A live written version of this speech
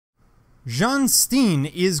Steen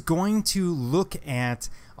is going to look at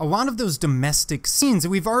a lot of those domestic scenes that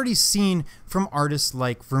we've already seen from artists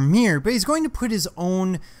like Vermeer, but he's going to put his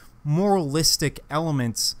own moralistic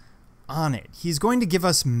elements on it. He's going to give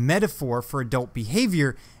us metaphor for adult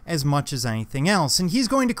behavior as much as anything else, and he's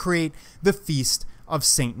going to create the Feast of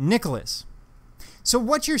St. Nicholas. So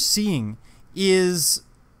what you're seeing is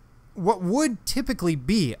what would typically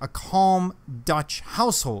be a calm Dutch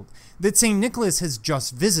household that St. Nicholas has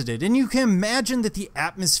just visited. And you can imagine that the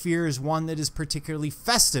atmosphere is one that is particularly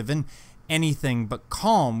festive and anything but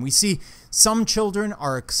calm. We see some children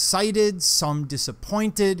are excited, some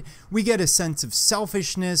disappointed. We get a sense of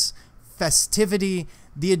selfishness, festivity,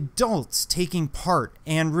 the adults taking part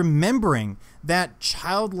and remembering that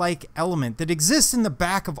childlike element that exists in the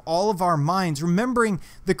back of all of our minds, remembering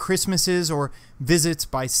the Christmases or visits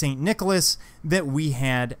by St. Nicholas that we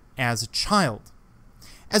had as a child.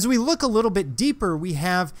 As we look a little bit deeper, we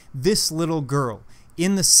have this little girl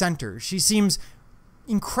in the center. She seems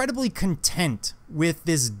incredibly content with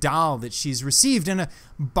this doll that she's received and a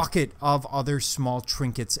bucket of other small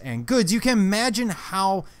trinkets and goods. You can imagine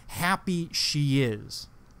how happy she is.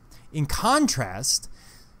 In contrast,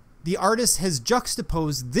 the artist has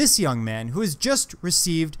juxtaposed this young man who has just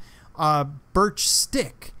received a birch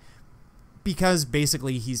stick because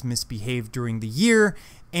basically he's misbehaved during the year,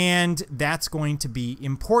 and that's going to be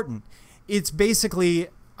important. It's basically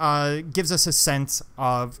gives us a sense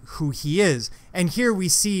of who he is. And here we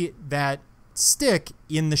see that stick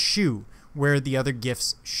in the shoe where the other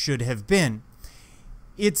gifts should have been.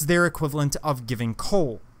 It's their equivalent of giving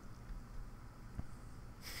coal.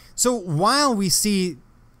 So while we see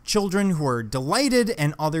children who are delighted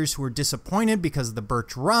and others who are disappointed because of the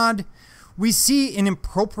birch rod, we see an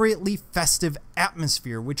appropriately festive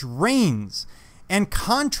atmosphere which reigns and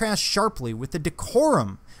contrasts sharply with the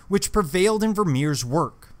decorum which prevailed in Vermeer's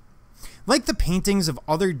work. Like the paintings of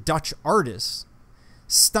other Dutch artists,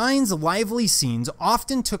 Steen's lively scenes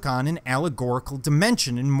often took on an allegorical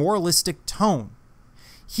dimension and moralistic tone.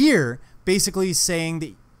 Here, basically saying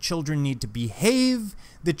that children need to behave,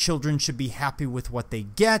 that children should be happy with what they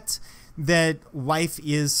get, that life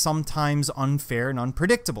is sometimes unfair and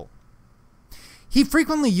unpredictable. He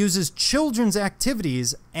frequently uses children's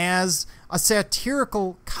activities as a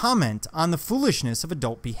satirical comment on the foolishness of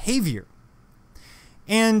adult behavior.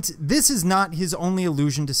 And this is not his only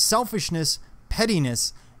allusion to selfishness,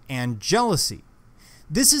 pettiness, and jealousy.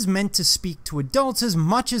 This is meant to speak to adults as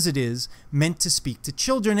much as it is meant to speak to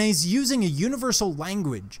children, and he's using a universal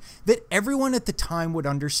language that everyone at the time would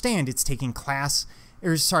understand. It's taking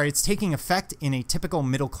effect in a typical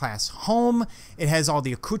middle-class home. It has all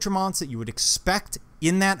the accoutrements that you would expect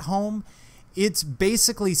in that home. It's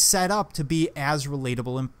basically set up to be as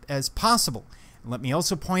relatable as possible. Let me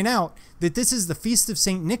also point out that this is the Feast of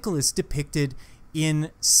St. Nicholas depicted in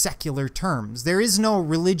secular terms. There is no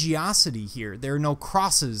religiosity here. There are no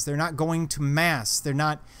crosses. They're not going to Mass. They're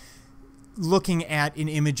not looking at an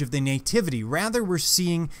image of the Nativity. Rather, we're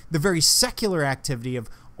seeing the very secular activity of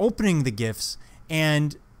opening the gifts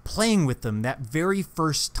and playing with them that very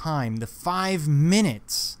first time, the 5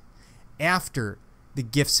 minutes after the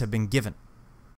gifts have been given.